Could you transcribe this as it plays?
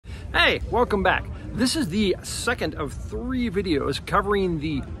Hey, welcome back. This is the second of 3 videos covering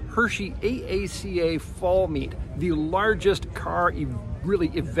the Hershey AACA Fall Meet, the largest car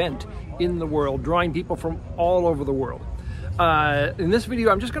event in the world, drawing people from all over the world. In this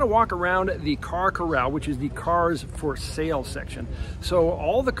video, I'm just going to walk around the car corral, which is the cars for sale section. So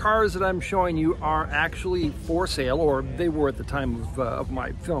all the cars that I'm showing you are actually for sale, or they were at the time of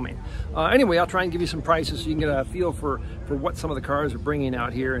my filming. Anyway, I'll try and give you some prices so you can get a feel for what some of the cars are bringing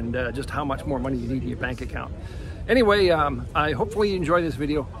out here and just how much more money you need in your bank account. Anyway, I hopefully you enjoy this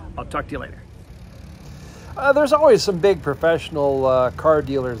video. I'll talk to you later. There's always some big professional car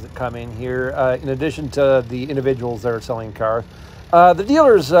dealers that come in here, in addition to the individuals that are selling cars. The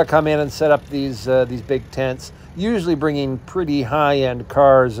dealers come in and set up these big tents, usually bringing pretty high-end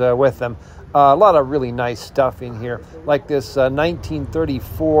cars with them. A lot of really nice stuff in here, like this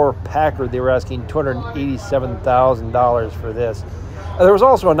 1934 Packard. They were asking $287,000 for this. There was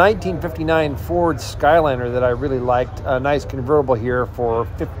also a 1959 Ford Skyliner that I really liked, a nice convertible here for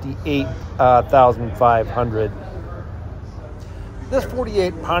 $58,500. This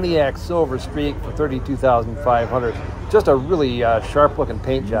 48 Pontiac Silver Streak for $32,500. Just a really sharp looking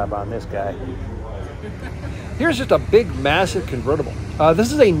paint job on this guy. Here's just a big, massive convertible.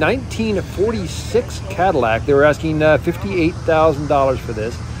 This is a 1946 Cadillac. They were asking $58,000 for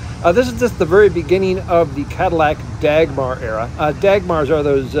this. This is just the very beginning of the Cadillac Dagmar era. Dagmars are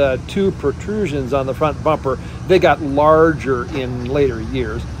those 2 protrusions on the front bumper. They got larger in later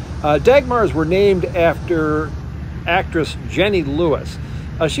years. Dagmars were named after actress Jenny Lewis.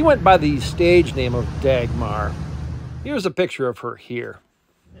 She went by the stage name of Dagmar. Here's a picture of her here.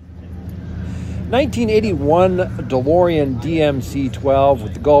 1981 DeLorean DMC-12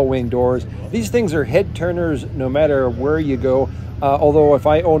 with the gull wing doors. These things are head turners no matter where you go. Although if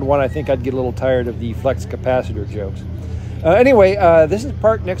I owned one, I think I'd get a little tired of the flex capacitor jokes. Anyway, this is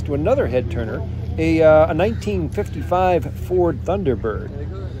parked next to another head turner, a 1955 Ford Thunderbird.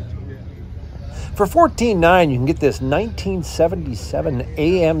 For $14,900, you can get this 1977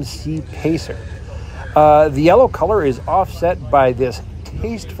 AMC Pacer. The yellow color is offset by this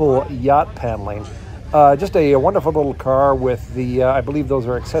tasteful yacht paneling. Just a wonderful little car with the, I believe those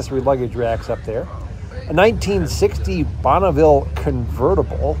are accessory luggage racks up there. A 1960 Bonneville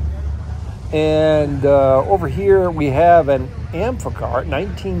convertible. And over here we have an Amphicar,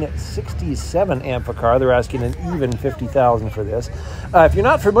 1967 Amphicar. They're asking an even $50,000 for this. If you're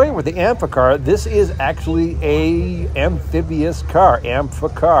not familiar with the Amphicar, this is actually a amphibious car,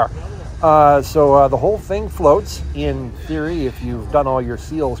 Amphicar. So the whole thing floats, in theory, if you've done all your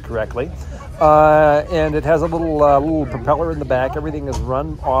seals correctly. And it has a little propeller in the back. Everything is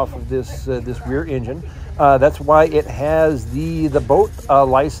run off of this rear engine. That's why it has the boat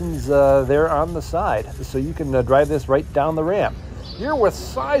license there on the side, so you can drive this right down the ramp. Here with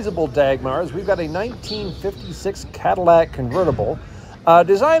sizable Dagmars, we've got a 1956 Cadillac convertible.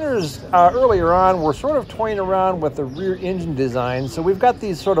 Designers earlier on were sort of toying around with the rear engine design, so we've got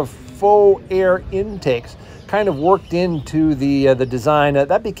these sort of faux air intakes kind of worked into the design.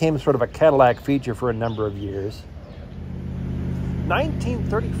 That became sort of a Cadillac feature for a number of years.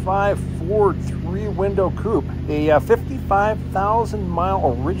 1935 Ford 3-window coupe, a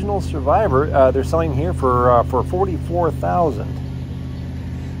 55,000-mile original survivor. They're selling here for $44,000.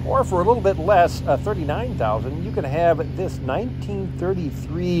 Or for a little bit less, $39,000, you can have this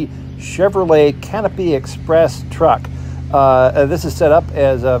 1933 Chevrolet Canopy Express truck. This is set up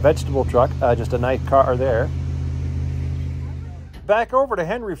as a vegetable truck, just a nice car there. Back over to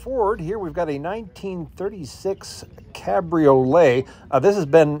Henry Ford. Here we've got a 1936 Cabriolet. This has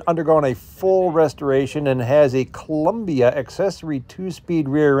been undergone a full restoration and has a Columbia accessory 2-speed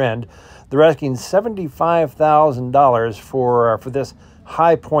rear end. They're asking $75,000 for this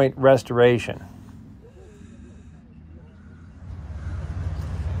high point restoration.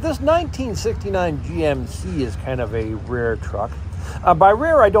 This 1969 GMC is kind of a rare truck. By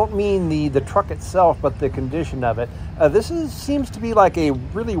rare, I don't mean the truck itself, but the condition of it. This seems to be like a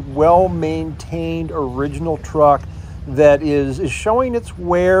really well-maintained original truck that is showing its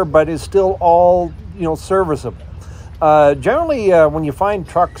wear, but is still all, serviceable. Generally, when you find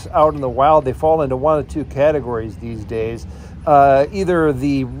trucks out in the wild, they fall into one of 2 categories these days. Either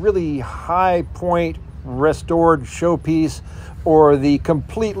the really high point restored showpiece or the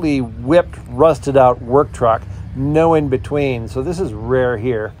completely whipped, rusted out work truck. No in between. So this is rare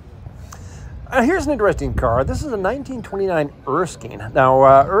here. Here's an interesting car. This is a 1929 Erskine. Now,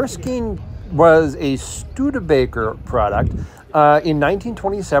 Erskine was a Studebaker product. In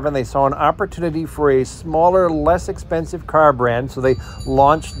 1927, they saw an opportunity for a smaller, less expensive car brand, so they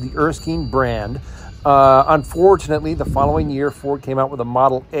launched the Erskine brand. Unfortunately, the following year, Ford came out with a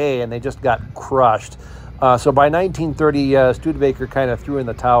Model A, and they just got crushed. So by 1930, Studebaker kind of threw in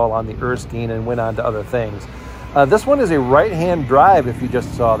the towel on the Erskine and went on to other things. This one is a right-hand drive, if you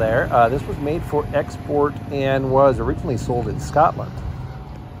just saw there. This was made for export and was originally sold in Scotland.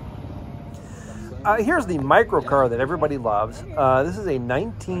 Here's the microcar that everybody loves. This is a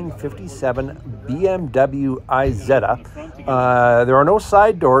 1957 BMW Isetta. There are no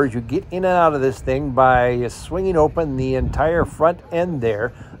side doors. You get in and out of this thing by swinging open the entire front end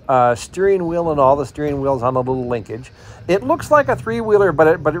there. Steering wheel and all. The steering wheel's on a little linkage. It looks like a three-wheeler, but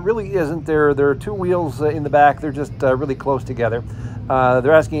it really isn't. There are two wheels in the back. They're just really close together.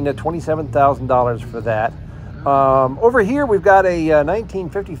 They're asking $27,000 for that. Over here, we've got a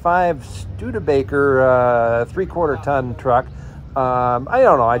 1955 Studebaker 3/4 ton truck. I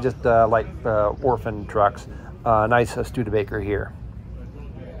don't know. I just like orphan trucks. Nice Studebaker here.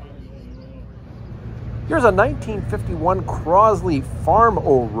 Here's a 1951 Crosley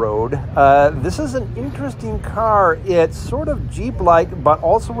Farm-O Road. This is an interesting car. It's sort of Jeep-like, but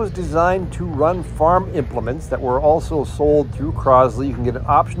also was designed to run farm implements that were also sold through Crosley. You can get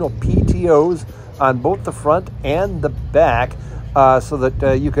optional PTOs on both the front and the back, so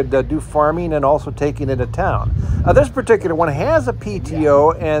that you could do farming and also taking it to town. This particular one has a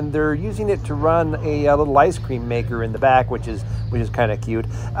PTO, and they're using it to run a little ice cream maker in the back, which is kind of cute.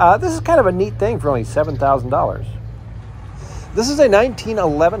 This is kind of a neat thing for only $7,000. This is a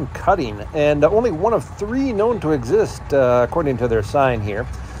 1911 Cutting, and only one of three known to exist, according to their sign here.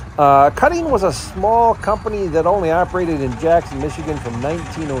 Cutting was a small company that only operated in Jackson, Michigan from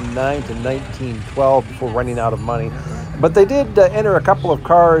 1909 to 1912 before running out of money. But they did enter a couple of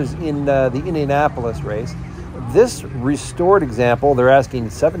cars in the Indianapolis race. This restored example, they're asking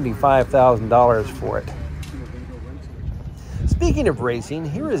 $75,000 for it. Speaking of racing,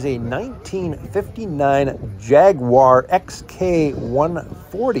 here is a 1959 Jaguar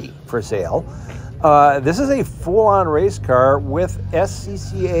XK140 for sale. This is a full-on race car with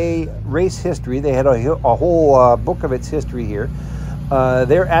SCCA race history. They had a whole book of its history here.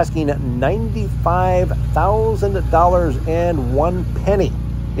 They're asking $95,000.01.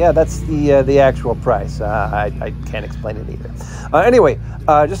 Yeah, that's the actual price. I can't explain it either. Anyway,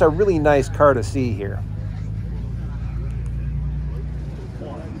 just a really nice car to see here.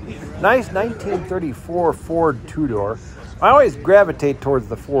 Nice 1934 Ford two-door. I always gravitate towards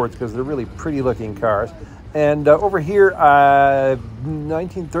the Fords because they're really pretty-looking cars. And over here,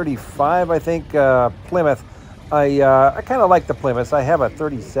 1935, I think, Plymouth. I kind of like the Plymouths. I have a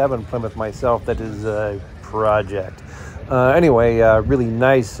 37 Plymouth myself that is a project. Anyway, really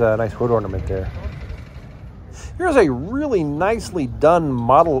nice hood ornament there. Here's a really nicely done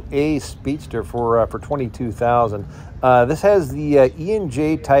Model A Speedster for $22,000. This has the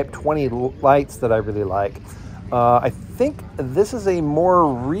E&J Type 20 lights that I really like. I think this is a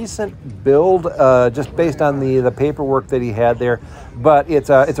more recent build, just based on the paperwork that he had there. But it's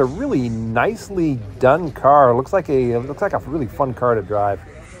a really nicely done car. It looks like a really fun car to drive.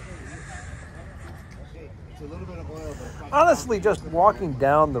 Honestly, just walking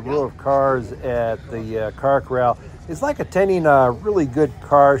down the row of cars at the car corral is like attending a really good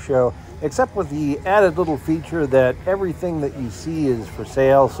car show, except with the added little feature that everything that you see is for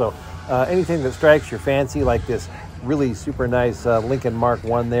sale. So anything that strikes your fancy, like this really super nice Lincoln Mark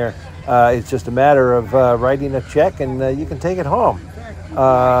I there, it's just a matter of writing a check and you can take it home.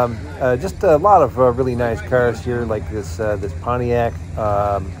 Just a lot of really nice cars here, like this Pontiac,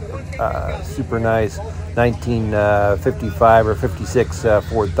 super nice 1955 or 56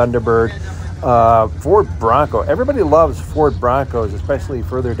 Ford Thunderbird, Ford Bronco. Everybody loves Ford Broncos, especially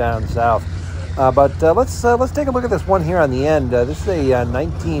further down south. But let's take a look at this one here on the end. This is a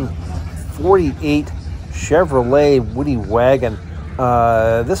 1948 Chevrolet Woody Wagon.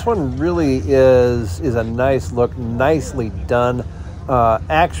 This one really is a nice look, nicely done.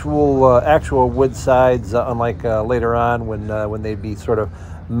 Actual wood sides, unlike later on when they'd be sort of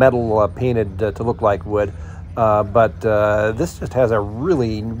metal painted to look like wood. But this just has a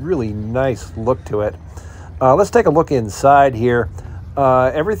really nice look to it. Let's take a look inside here.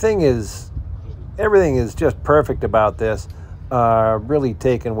 Everything is just perfect about this. Really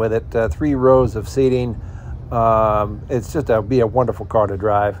taken with it. 3 rows of seating. It's just be a wonderful car to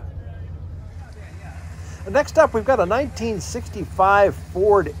drive. Next up, we've got a 1965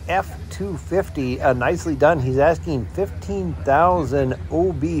 Ford F-250, nicely done. He's asking $15,000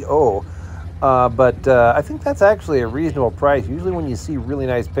 OBO, but I think that's actually a reasonable price. Usually when you see really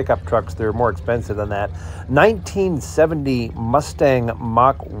nice pickup trucks, they're more expensive than that. 1970 Mustang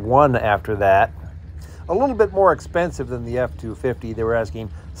Mach 1 after that. a little bit more expensive than the F-250. They were asking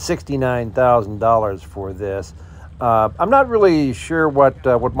 $69,000 for this. I'm not really sure what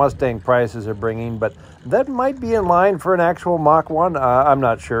Mustang prices are bringing, but that might be in line for an actual Mach 1. I'm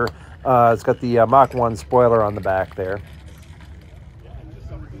not sure. It's got the Mach 1 spoiler on the back there.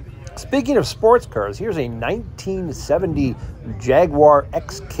 Speaking of sports cars, here's a 1970 Jaguar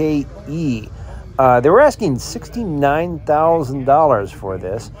XKE. They were asking $69,000 for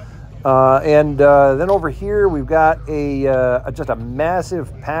this. And then over here we've got just a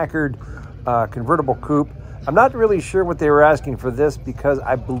massive Packard convertible coupe. I'm not really sure what they were asking for this because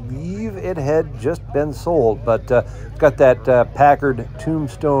I believe it had just been sold, but it's got that Packard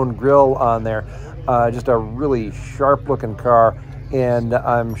Tombstone grille on there. Just a really sharp looking car, and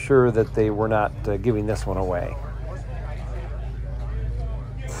I'm sure that they were not giving this one away.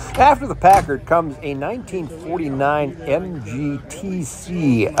 After the Packard comes a 1949 MG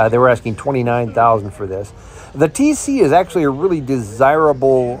TC. They were asking $29,000 for this. The TC is actually a really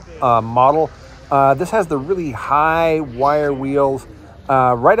desirable model. This has the really high wire wheels.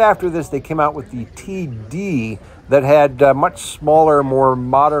 Right after this, they came out with the TD that had much smaller, more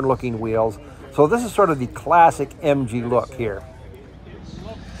modern-looking wheels. So this is sort of the classic MG look here.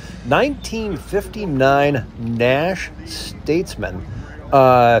 1959 Nash Statesman.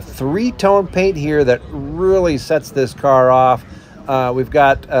 Three-tone paint here that really sets this car off. We've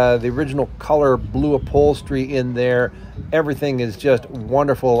got the original color blue upholstery in there. Everything is just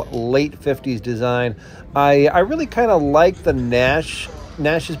wonderful, late 50s design. I really kind of like the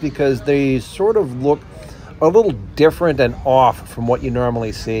Nashes because they sort of look a little different and off from what you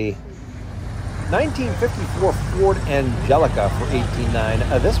normally see. 1954 Ford Angelica for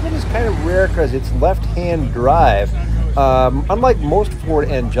 $18,900. This one is kind of rare because it's left-hand drive. Unlike most Ford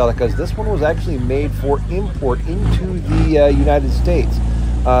Angelicas, this one was actually made for import into the United States.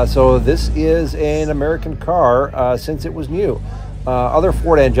 So this is an American car since it was new. Other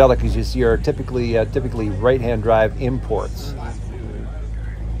Ford Angelicas you see are typically right-hand drive imports.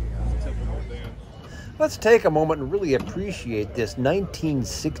 Let's take a moment and really appreciate this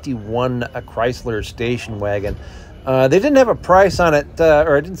 1961 Chrysler station wagon. They didn't have a price on it,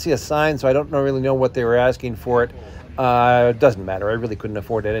 or I didn't see a sign, so I don't really know what they were asking for it. It doesn't matter. I really couldn't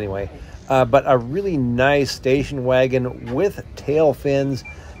afford it anyway. But a really nice station wagon with tail fins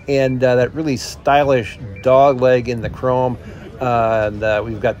and that really stylish dog leg in the chrome. And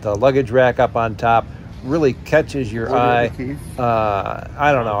we've got the luggage rack up on top. Really catches your eye.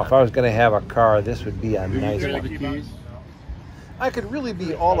 I don't know. If I was going to have a car, this would be a nice one. I could really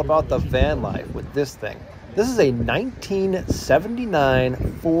be all about the van life with this thing. This is a 1979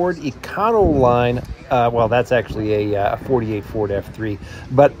 Ford Econoline. Well, that's actually a 48 Ford F3.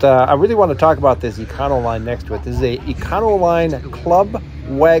 But I really want to talk about this Econoline next to it. This is a Econoline Club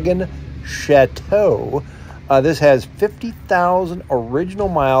Wagon Chateau. This has 50,000 original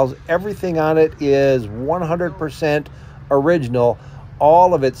miles. Everything on it is 100% original.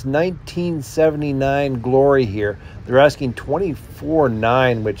 All of its 1979 glory here. They're asking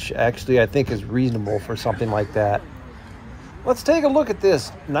 $24,900, which actually I think is reasonable for something like that. Let's take a look at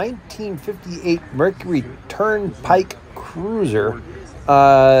this 1958 Mercury Turnpike Cruiser.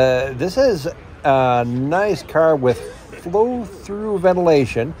 This is a nice car with flow-through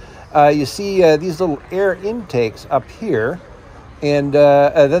ventilation. You see these little air intakes up here, and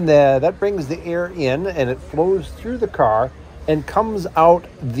then that brings the air in, and it flows through the car and comes out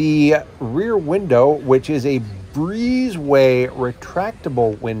the rear window, which is a breezeway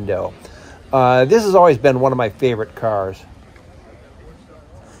retractable window. This has always been one of my favorite cars.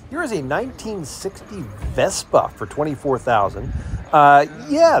 Here's a 1960 Vespa for $24,000.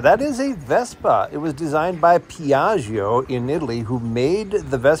 Yeah, that is a Vespa. It was designed by Piaggio in Italy, who made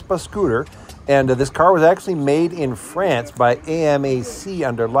the Vespa scooter. And this car was actually made in France by AACA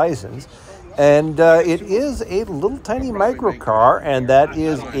under license. And it is a little tiny micro car, and that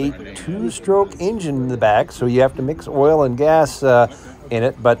is a two-stroke engine in the back. So you have to mix oil and gas in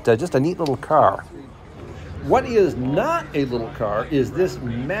it, but just a neat little car. What is not a little car is this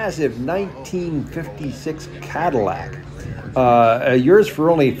massive 1956 Cadillac. Yours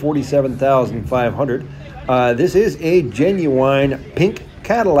for only $47,500. This is a genuine pink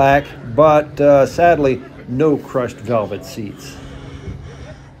Cadillac, but sadly, no crushed velvet seats.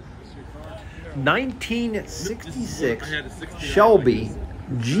 1966 Shelby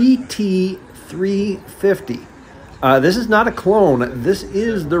GT350. This is not a clone. This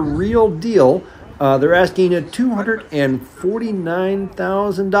is the real deal. They're asking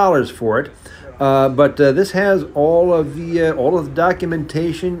 $249,000 for it. But this has all of the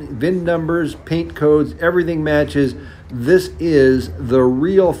documentation, VIN numbers, paint codes, everything matches. This is the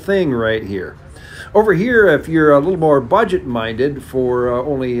real thing right here. Over here, if you're a little more budget-minded, for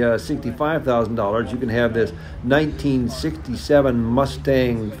only $65,000, you can have this 1967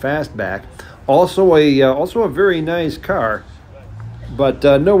 Mustang Fastback. Also a very nice car, but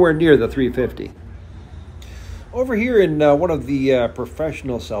nowhere near the 350. Over here in one of the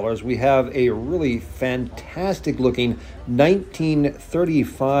professional sellers, we have a really fantastic-looking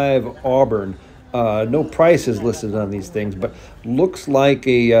 1935 Auburn. No prices listed on these things, but looks like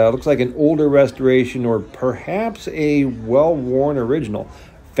an older restoration or perhaps a well-worn original.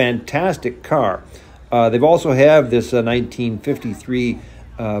 Fantastic car. They've also have this 1953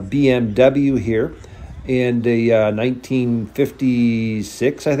 BMW here, and a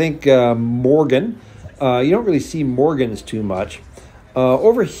 1956, I think, Morgan. You don't really see Morgans too much.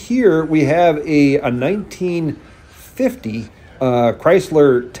 Over here we have a 1950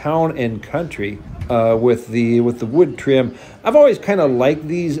 Chrysler Town and Country with the wood trim. I've always kind of liked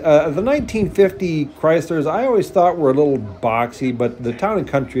these. The 1950 Chryslers I always thought were a little boxy, but the Town and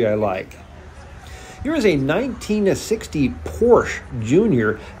Country I like. Here is a 1960 Porsche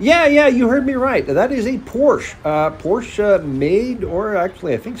Junior. Yeah, you heard me right. That is a Porsche. Porsche made, or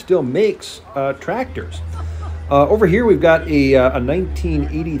actually I think still makes, tractors. Over here we've got a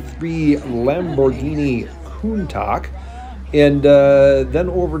 1983 Lamborghini Countach. And then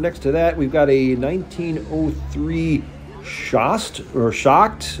over next to that we've got a 1903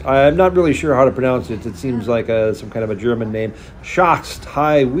 Schacht. I'm not really sure how to pronounce it. It seems like some kind of a German name. Schacht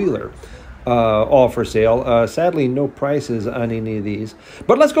High Wheeler. All for sale. Sadly, no prices on any of these.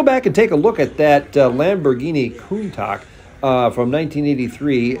 But let's go back and take a look at that Lamborghini Countach from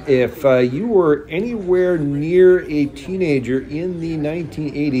 1983. If you were anywhere near a teenager in the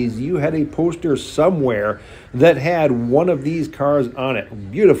 1980s, you had a poster somewhere that had one of these cars on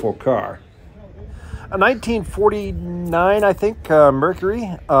it. Beautiful car. A 1949, I think, Mercury.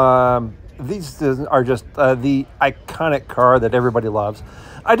 These are just the iconic car that everybody loves.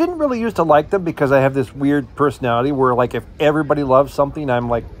 I didn't really used to like them because I have this weird personality where, like, if everybody loves something, I'm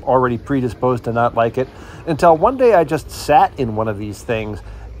like already predisposed to not like it. Until one day I just sat in one of these things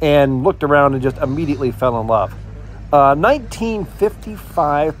and looked around and just immediately fell in love.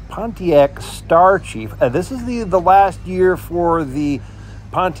 1955 Pontiac Star Chief. This is the last year for the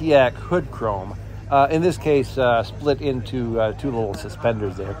Pontiac hood chrome. In this case, split into two little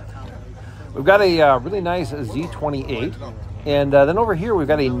suspenders there. We've got a really nice Z28. And then over here, we've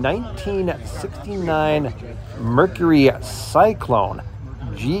got a 1969 Mercury Cyclone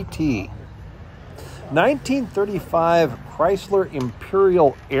GT. 1935 Chrysler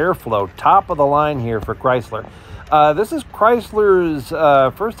Imperial Airflow, top of the line here for Chrysler. This is Chrysler's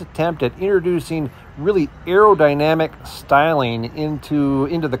first attempt at introducing really aerodynamic styling into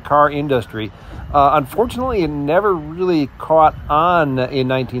the car industry. Unfortunately, it never really caught on in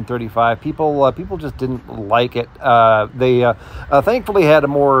 1935. People just didn't like it. They thankfully had a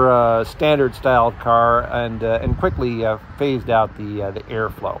more standard styled car and quickly phased out the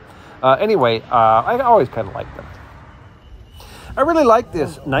airflow. Anyway, I always kind of liked them. I really like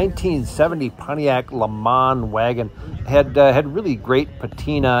this 1970 Pontiac Le Mans wagon. Had really great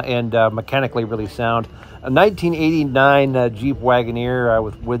patina and mechanically really sound. A 1989 Jeep Wagoneer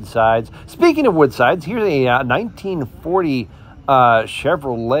with wood sides. Speaking of wood sides, here's a 1940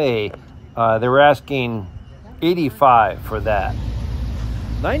 Chevrolet. They were asking $85 for that.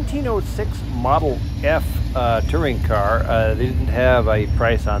 1906 Model F touring car. They didn't have a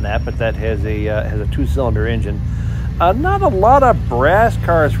price on that, but that has a two-cylinder engine. Not a lot of brass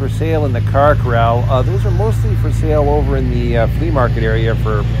cars for sale in the car corral. Those are mostly for sale over in the flea market area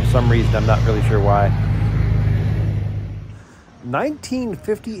for some reason. I'm not really sure why.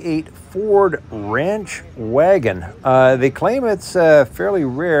 1958 Ford Ranch wagon. They claim it's fairly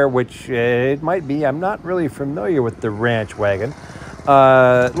rare, which it might be. I'm not really familiar with the Ranch wagon.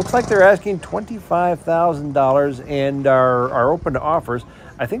 Looks like they're asking $25,000 and are open to offers.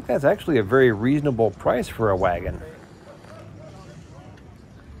 I think that's actually a very reasonable price for a wagon.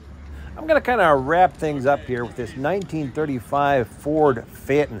 I'm going to kind of wrap things up here with this 1935 Ford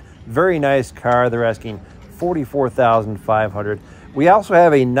Phaeton. Very nice car. They're asking $44,500. We also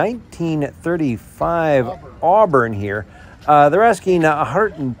have a 1935 Auburn here. They're asking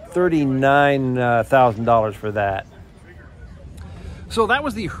 $139,000 for that. So that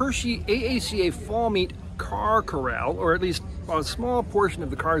was the Hershey AACA Fall Meet Car Corral, or at least a small portion of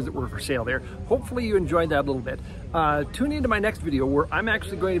the cars that were for sale there. Hopefully you enjoyed that a little bit. Tune into my next video where I'm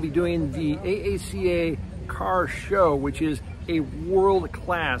actually going to be doing the AACA Car Show, which is a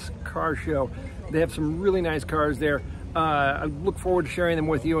world-class car show. They have some really nice cars there. I look forward to sharing them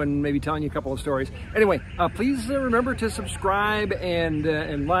with you and maybe telling you a couple of stories. Anyway, please remember to subscribe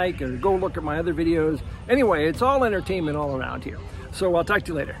and like, or go look at my other videos. Anyway, it's all entertainment all around here. So I'll talk to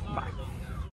you later. Bye.